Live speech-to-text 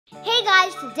Hey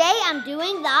guys, today I'm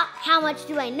doing the How Much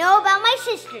Do I Know About My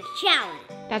Sisters challenge.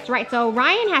 That's right, so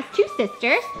Ryan has 2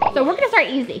 sisters, so we're gonna start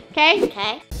easy, okay?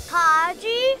 Okay.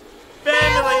 Kaji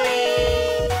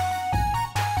Family!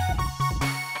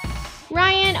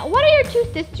 Ryan, what are your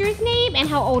 2 sisters' names and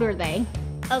how old are they?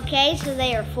 Okay, so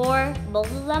they are 4.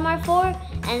 Both of them are 4.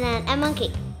 And then Emma and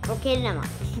Kate. Or Kate and Emma.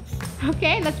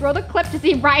 Okay, let's roll the clip to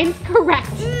see if Ryan's correct.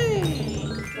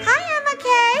 Hi, Emma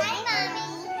Kay. Hi,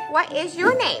 Mommy. What is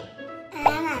your name?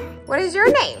 Emma. What is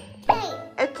your name? Kate.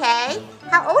 Okay.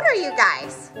 How old are you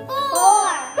guys? 4.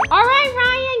 All right,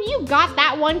 Ryan, you got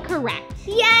that one correct.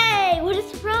 Yay! What a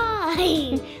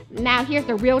surprise! Now here's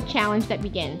the real challenge that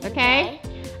begins, okay?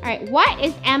 All right, what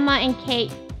is Emma and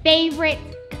Kate's favorite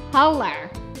color?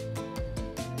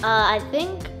 I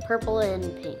think purple and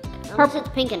pink. Unless it's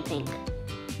pink and pink.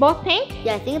 Both pink?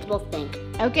 Yeah, I think it's both pink.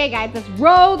 Okay, guys, let's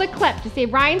roll the clip to see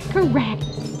if Ryan's correct.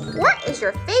 What is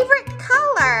your favorite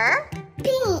color?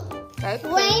 Pink. Okay,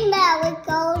 pink. Rainbow with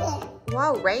golden.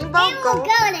 Whoa, rainbow, gold.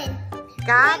 golden.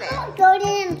 Got it. Golden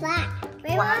and black.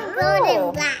 Wow. Golden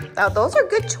and black. Oh, those are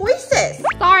good choices.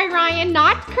 Sorry, Ryan,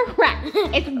 not correct.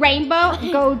 It's rainbow,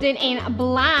 golden, and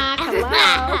black.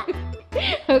 Hello.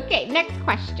 Okay, next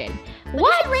question.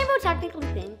 What is rainbow technically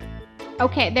pink?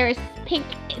 Okay, there is pink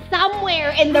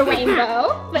somewhere in the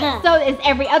rainbow, but so is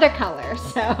every other color.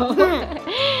 So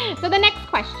the next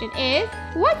question is,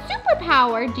 what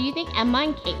superpower do you think Emma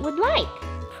and Kate would like?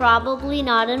 Probably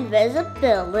not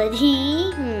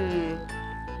invisibility.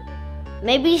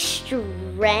 Maybe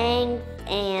strength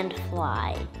and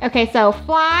fly. Okay, so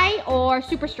fly or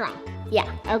super strong? Yeah.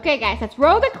 Okay, guys, let's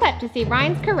roll the clip to see if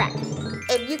Ryan's correct.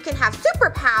 If you can have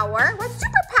superpower, what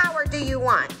superpower do you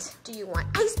want? Do you want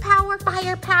ice power,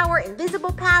 fire power,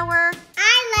 invisible power?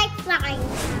 I like flying.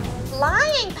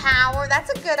 Flying power, that's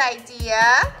a good idea.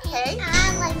 Okay.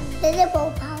 I like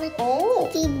visible power. Oh.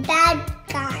 See bad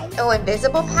guys. Oh,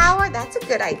 invisible power, that's a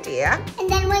good idea. And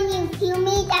then when you feel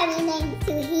me, that means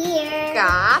to hear.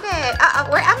 Got it.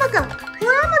 Where'd Emma go?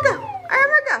 Where'd Emma go? Where'd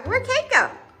Emma go? Where'd Kate go?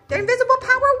 Their invisible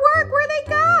power work. Where'd they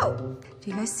go? Do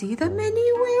you guys see them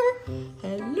anywhere?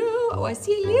 Hello. Oh, I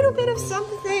see a little bit of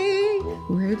something.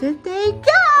 Where did they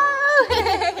go?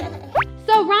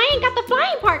 So Ryan got the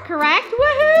flying part correct.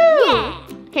 Woohoo! Yeah.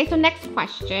 Okay, so next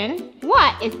question.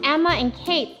 What is Emma and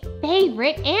Kate's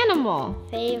favorite animal?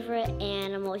 Favorite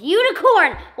animal?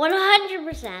 Unicorn!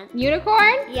 100%.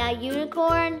 Unicorn? Yeah,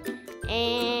 unicorn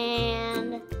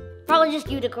and probably just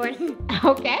unicorn.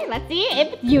 Okay, let's see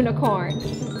if it's unicorn.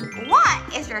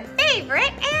 What is your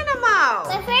favorite animal?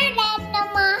 My favorite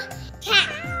animal, cat.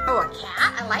 Oh, a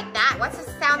cat? I like that. What's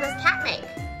the sound this cat make?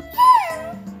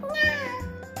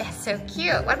 That's so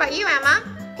cute. What about you, Emma?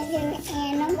 Favorite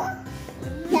animal,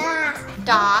 dog.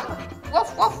 Dog.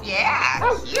 Woof, woof, yeah.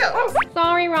 Cute.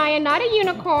 Sorry, Ryan, not a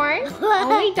unicorn.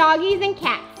 Only doggies and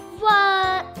cats.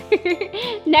 What?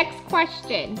 Next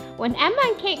question. When Emma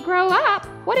and Kate grow up,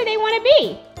 what do they want to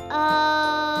be?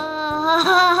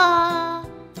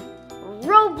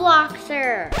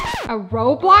 Robloxer. A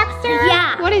Robloxer?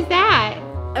 Yeah. What is that?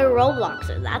 A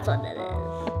Robloxer, that's what it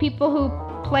is. People who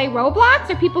play Roblox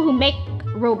or people who make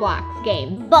Roblox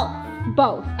games? Both.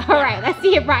 Both. All right, let's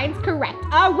see if Ryan's correct.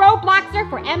 A Robloxer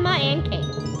for Emma and Kate.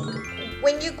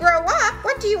 When you grow up,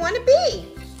 what do you want to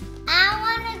be? I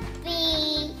want to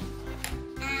be...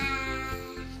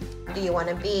 Do you want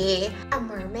to be a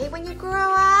mermaid when you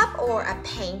grow up, or a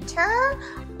painter,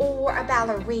 or a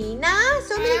ballerina?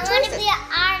 So many choices. I want to be an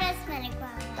artist when I grow up.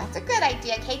 That's a good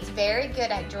idea. Kate's very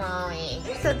good at drawing.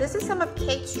 So this is some of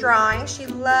Kate's drawing. She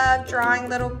loved drawing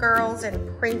little girls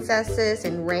and princesses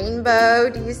and rainbow.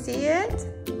 Do you see it?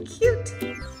 Cute.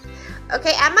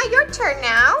 Okay, Emma, your turn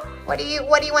now. What do you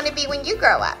want to be when you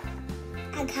grow up?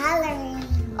 A coloring.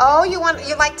 Oh, you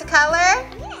like to color?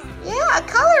 Yeah, a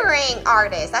coloring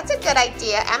artist. That's a good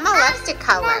idea. Emma loves to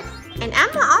color. And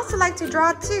Emma also liked to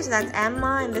draw too. So that's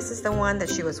Emma, and this is the one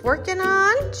that she was working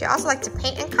on. She also liked to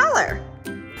paint and color.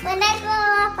 When I grow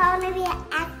up, I want to be an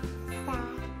exercise.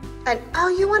 And oh,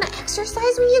 you want to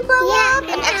exercise when you grow up?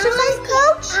 An exercise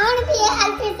coach? I want to be an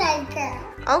exercise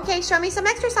girl. Okay, show me some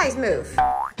exercise move.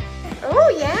 Oh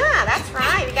yeah, that's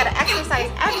right. We gotta exercise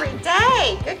every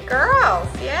day. Good girls,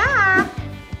 yeah.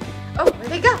 Oh, where'd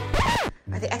they go?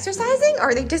 Are they exercising or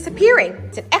are they disappearing?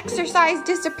 It's an exercise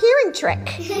disappearing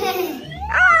trick.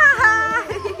 Ah!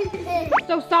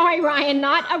 So sorry, Ryan,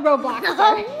 not a Robloxer.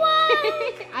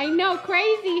 What? I know,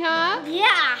 crazy, huh?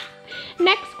 Yeah.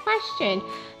 Next question.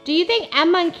 Do you think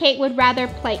Emma and Kate would rather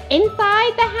play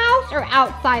inside the house or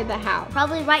outside the house?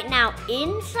 Probably right now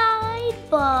inside,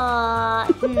 but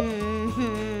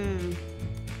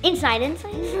inside.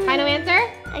 Final answer?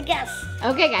 I guess.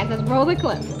 Okay, guys, let's roll the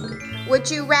clip. Would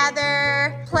you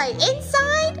rather play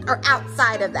inside or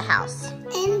outside of the house?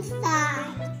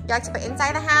 Inside. You like to play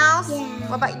inside the house? Yeah.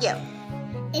 What about you?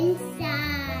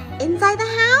 Inside. Inside the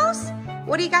house?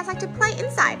 What do you guys like to play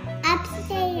inside?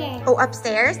 Upstairs. Oh,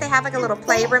 upstairs? They have like a little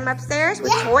playroom upstairs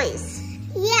with toys.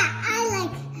 Yeah, I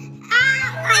like.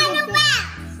 LOL.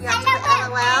 You like to play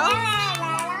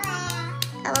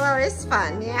LOL? LOL is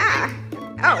fun, yeah.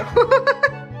 Oh.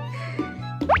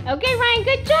 Okay, Ryan,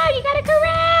 good job. You got it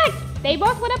correct. They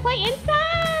both want to play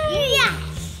inside.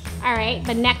 Yes. All right,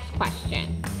 the next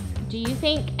question. Do you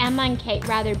think Emma and Kate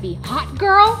rather be hot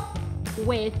girl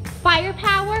with fire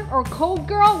power or cold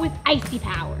girl with icy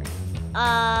powers?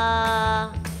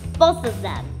 Both of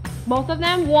them. Both of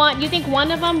them want, you think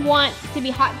one of them wants to be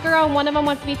hot girl and one of them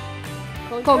wants to be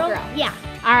cold girl? Yeah.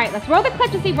 All right, let's roll the clip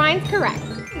to see if Ryan's correct.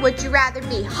 Would you rather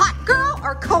be hot girl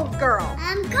or cold girl?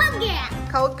 Cold girl.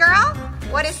 Cold girl?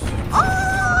 What is,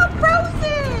 oh,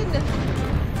 frozen!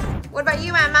 What about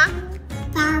you, Emma?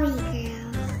 Fire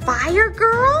girl. Fire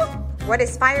girl? What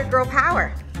is fire girl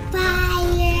power?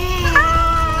 Fire.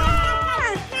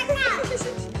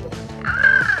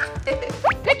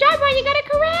 Good job, Ryan, you got it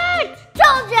correct.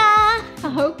 Told ya.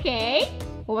 Okay,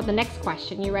 what about the next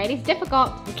question? You ready? It's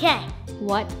difficult. Okay.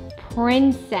 What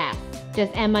princess does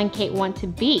Emma and Kate want to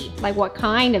be? Like what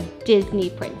kind of Disney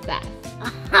princess?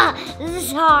 This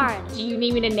is hard. Do you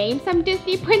need me to name some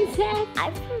Disney princess?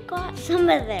 I forgot some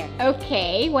of them.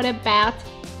 Okay, what about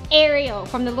Ariel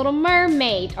from The Little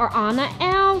Mermaid or Anna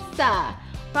Elsa?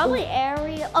 Probably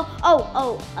Ariel.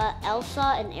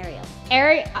 Elsa and Ariel.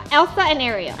 Elsa and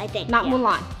Ariel. I think, Not yeah.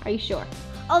 Mulan. Are you sure?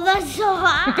 Oh, that's so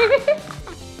hard.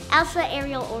 Elsa,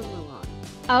 Ariel, or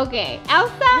Mulan. Okay,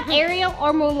 Elsa, Ariel,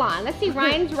 or Mulan. Let's see,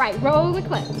 Ryan's right. Roll the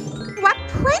clip. What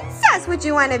princess would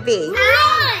you want to be?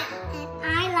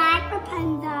 I like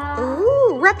Rapunzel.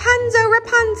 Ooh, Rapunzel,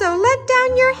 Rapunzel, let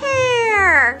down your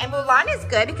hair. And Mulan is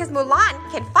good because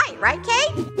Mulan can fight, right,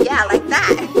 Kate? Yeah, like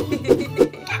that.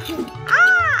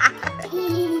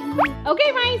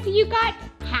 Okay, Ryan, so you got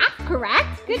half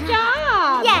correct. Good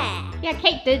job. Yeah. Yeah,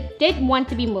 Kate did want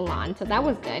to be Mulan, so that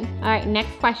was good. All right,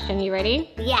 next question. You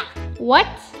ready? Yeah. What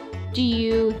do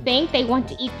you think they want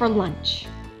to eat for lunch?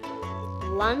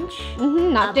 Lunch.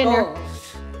 Not dinner.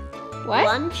 Bowls. What?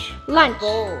 Lunch. Lunch.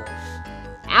 Bowls.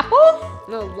 Apples?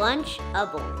 No, lunch. A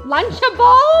bowl.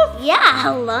 Lunchables? Yeah,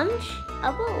 lunch.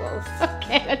 A bowl.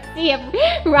 Okay, let's see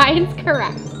if Ryan's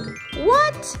correct.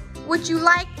 What would you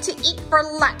like to eat for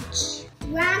lunch?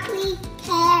 Broccoli,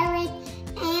 carrot,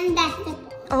 and vegetables.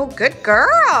 Oh, good girl.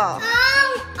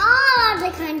 All the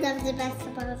kinds of the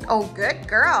vegetables. Oh, good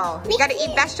girl. You gotta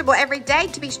eat vegetable every day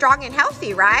to be strong and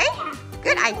healthy, right?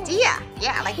 Good idea.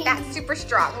 Yeah, like that, super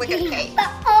strong. Look at Kate. But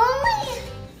only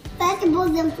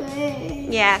vegetables and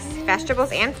fruit. Yes,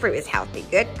 vegetables and fruit is healthy.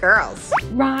 Good girls.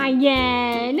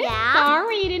 Ryan, Yeah?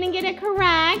 sorry you didn't get it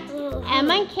correct.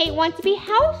 Emma and Kate want to be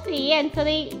healthy, and so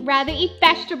they rather eat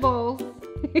vegetables.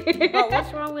 But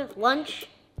what's wrong with lunch?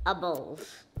 A bowls.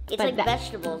 It's But like that-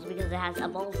 vegetables because it has a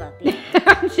bowls at the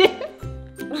end.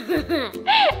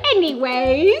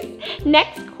 Anyways,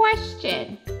 next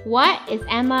question. What is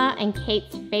Emma and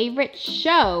Kate's favorite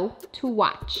show to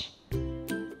watch?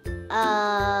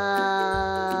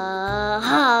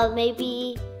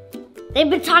 Maybe they've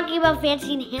been talking about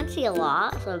Fancy Nancy a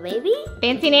lot, so maybe?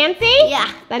 Fancy Nancy?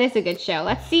 Yeah. That is a good show.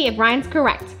 Let's see if Ryan's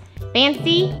correct.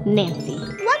 Fancy Nancy.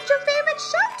 What's your favorite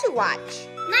show to watch?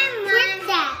 My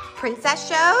Princess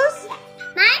shows?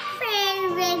 My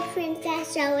favorite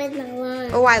princess show is Mulan.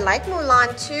 Oh, I like Mulan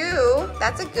too.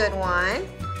 That's a good one.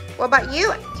 What about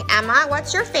you, Emma?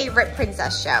 What's your favorite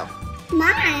princess show?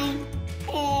 Mine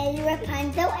is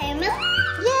Rapunzel and Mulan.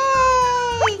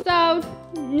 Yay! So,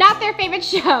 not their favorite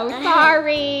show.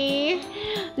 Sorry.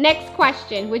 Next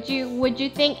question. Would you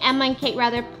think Emma and Kate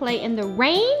rather play in the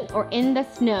rain or in the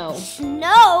snow?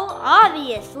 Snow,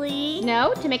 obviously.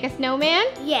 Snow to make a snowman?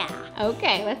 Yeah.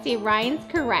 Okay, let's see if Ryan's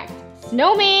correct.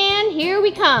 Snowman, here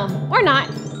we come. Or not.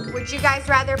 Would you guys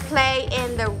rather play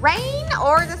in the rain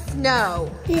or the snow?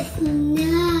 The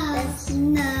snow. The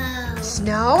snow.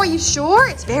 Snow? Are you sure?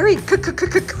 It's very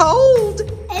cold.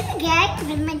 It's okay,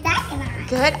 with my dad and I.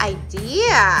 Good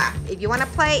idea. If you want to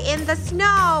play in the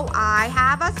snow, I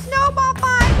have a snowball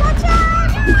fight. Watch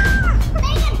out!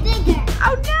 Make it bigger.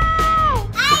 Oh no!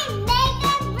 I make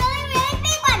a really, really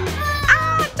big one.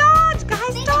 Ah, dodge,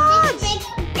 guys, dodge! Make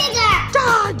it bigger.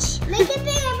 Dodge! Make it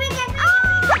bigger, bigger.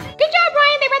 Good job,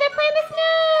 Ryan. They rather play in the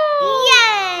snow.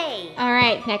 Yay! All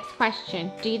right, next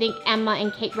question. Do you think Emma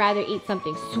and Kate rather eat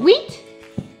something sweet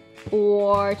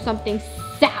or something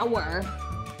sour?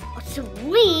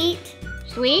 Sweet.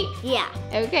 Sweet? Yeah.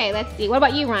 Okay, let's see. What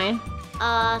about you, Ryan?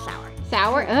 Sour.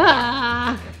 Sour?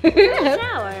 Ugh.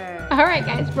 Sour. All right,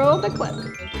 guys, roll the clip.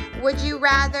 Would you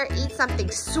rather eat something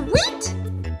sweet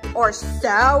or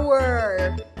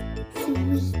sour?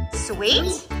 Sweet.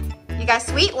 Sweet? You guys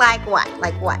sweet like what?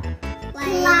 Like what?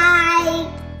 Like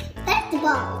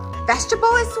vegetable.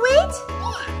 Vegetable is sweet?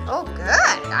 Yeah. Oh,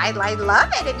 good. I love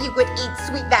it if you could eat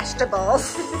sweet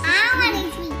vegetables. I want to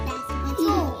eat sweet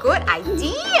vegetables. Good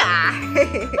idea.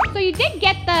 So you did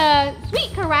get the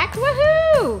sweet correct.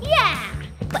 Woohoo! Yeah.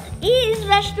 But is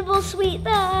vegetable sweet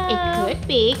though? It could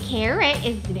be. Carrot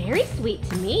is very sweet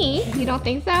to me. You don't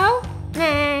think so?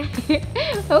 Nah.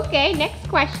 Okay, next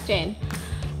question.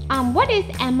 What is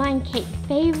Emma and Kate's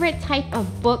favorite type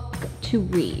of book to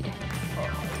read?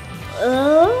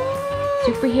 Oh.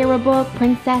 Superhero book,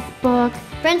 princess book.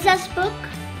 Princess book?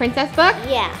 Princess book?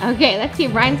 Yeah. Okay, let's see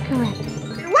if Ryan's correct.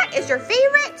 What is your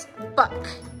favorite book?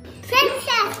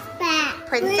 Princess book.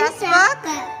 Princess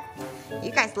book? You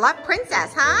guys love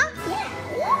princess, huh?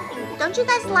 Yeah. Don't you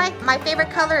guys like My Favorite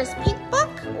Color is Pink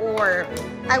book? Or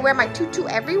I Wear My Tutu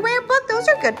Everywhere book? Those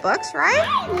are good books, right?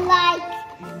 I like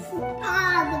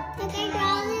the bigger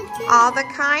girls. All the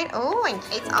kind. Oh, and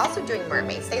Kate's also doing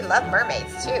mermaids. They love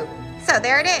mermaids too. So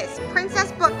there it is.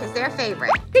 Princess book is their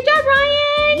favorite. Good job,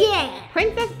 Ryan! Yeah.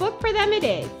 Princess book for them it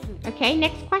is. Okay,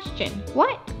 next question.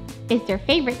 What is their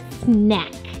favorite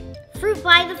snack? Fruit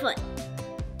by the foot.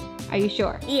 Are you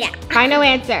sure? Yeah. Final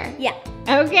answer. Yeah.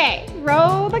 Okay,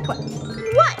 roll the clip.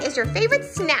 What is your favorite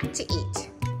snack to eat?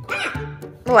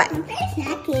 What?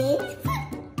 Snack is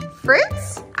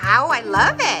Fruits? Oh, I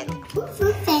love it.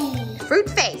 fruit face. Fruit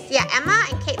face. Yeah, Emma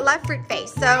and Kate love fruit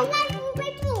face. So,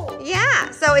 yeah.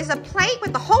 So it's a plate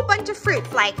with a whole bunch of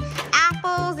fruits like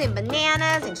apples and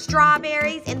bananas and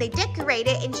strawberries, and they decorate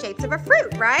it in shapes of a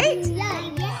fruit, right?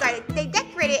 Yeah. So they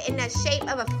decorate it in the shape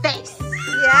of a face.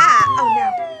 Yeah. Oh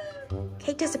no.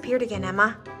 Kate disappeared again,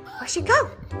 Emma. Where'd she go?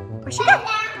 Where'd she go?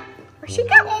 Where'd she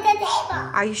go?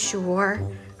 Are you sure?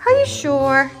 Are you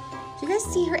sure? Do you guys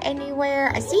see her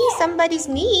anywhere? I see somebody's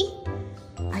knee.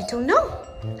 I don't know.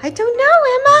 I don't know,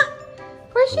 Emma.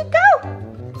 Where'd she go?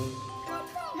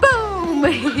 Boom!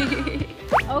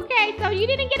 Okay, so you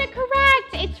didn't get it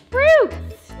correct. It's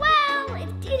fruits. Well,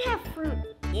 it did have fruit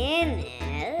in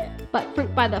it. But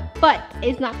fruit by the foot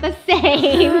is not the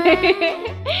same.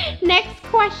 Next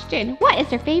question. What is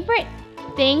their favorite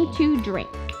thing to drink?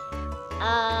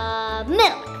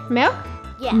 Milk. Milk?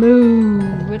 Yeah. Moo.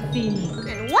 Let's see.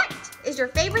 And what is your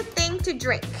favorite thing to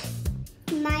drink?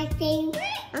 My favorite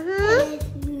Mm-hmm. is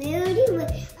smoothie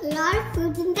with a lot of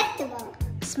fruits and vegetables.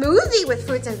 Smoothie with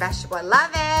fruits and vegetables. I love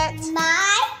it.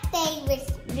 My favorite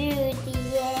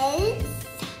smoothie is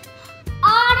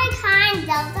all the kinds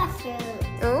of the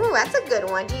fruit. Ooh, that's a good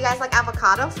one. Do you guys like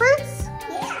avocado fruits?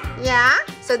 Yeah. Yeah?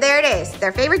 So there it is.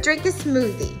 Their favorite drink is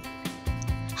smoothie.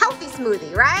 Healthy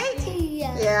smoothie, right?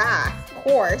 Yeah, of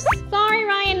course. Sorry,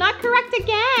 Ryan, not correct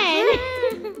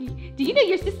again. Do you know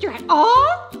your sister at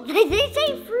all? They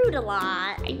say fruit a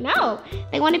lot. I know.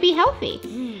 They want to be healthy.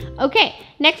 Okay,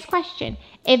 next question.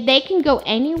 If they can go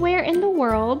anywhere in the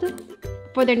world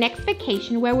for their next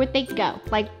vacation, where would they go?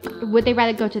 Like, would they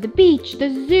rather go to the beach, the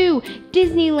zoo,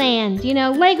 Disneyland, you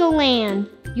know, Legoland,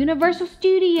 Universal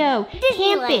Studio,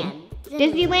 camping?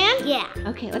 Disneyland? Yeah.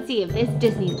 Okay, let's see if it's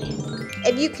Disneyland.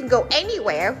 If you can go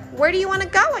anywhere, where do you want to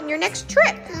go on your next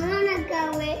trip? I want to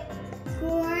go with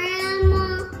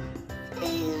Grandma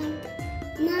and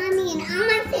Mommy and all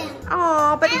my family.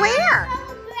 Oh, but where?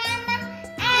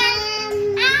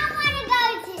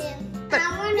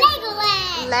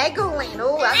 Legoland.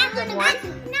 Oh, that's a good one.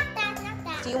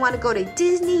 Do you want to go to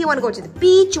Disney? You want to go to the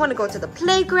beach? You want to go to the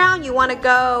playground? You want to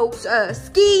go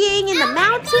skiing in the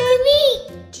mountains?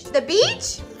 The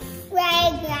beach?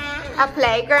 Playground. A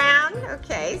playground.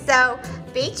 Okay, so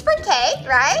beach for Kate,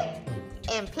 right?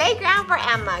 And playground for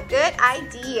Emma. Good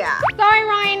idea. Sorry,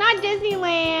 Ryan, not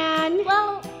Disneyland.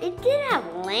 Well, it did have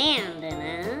land in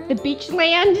it. The beach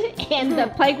land and the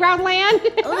playground land.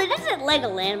 Well, they just said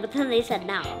Legoland, but then they said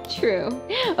no. True.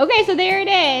 Okay, so there it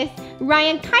is.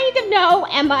 Ryan kind of no,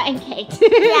 Emma and Kate.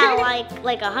 Yeah,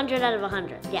 like 100 out of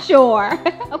 100. Yeah. Sure.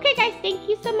 Okay, guys, thank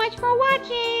you so much for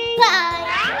watching.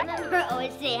 Bye. Remember,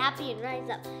 always stay happy and rise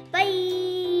up.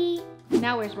 Bye.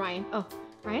 Now where's Ryan? Oh,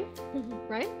 Ryan?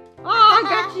 Ryan? Oh, I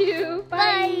got you.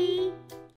 Bye. Bye.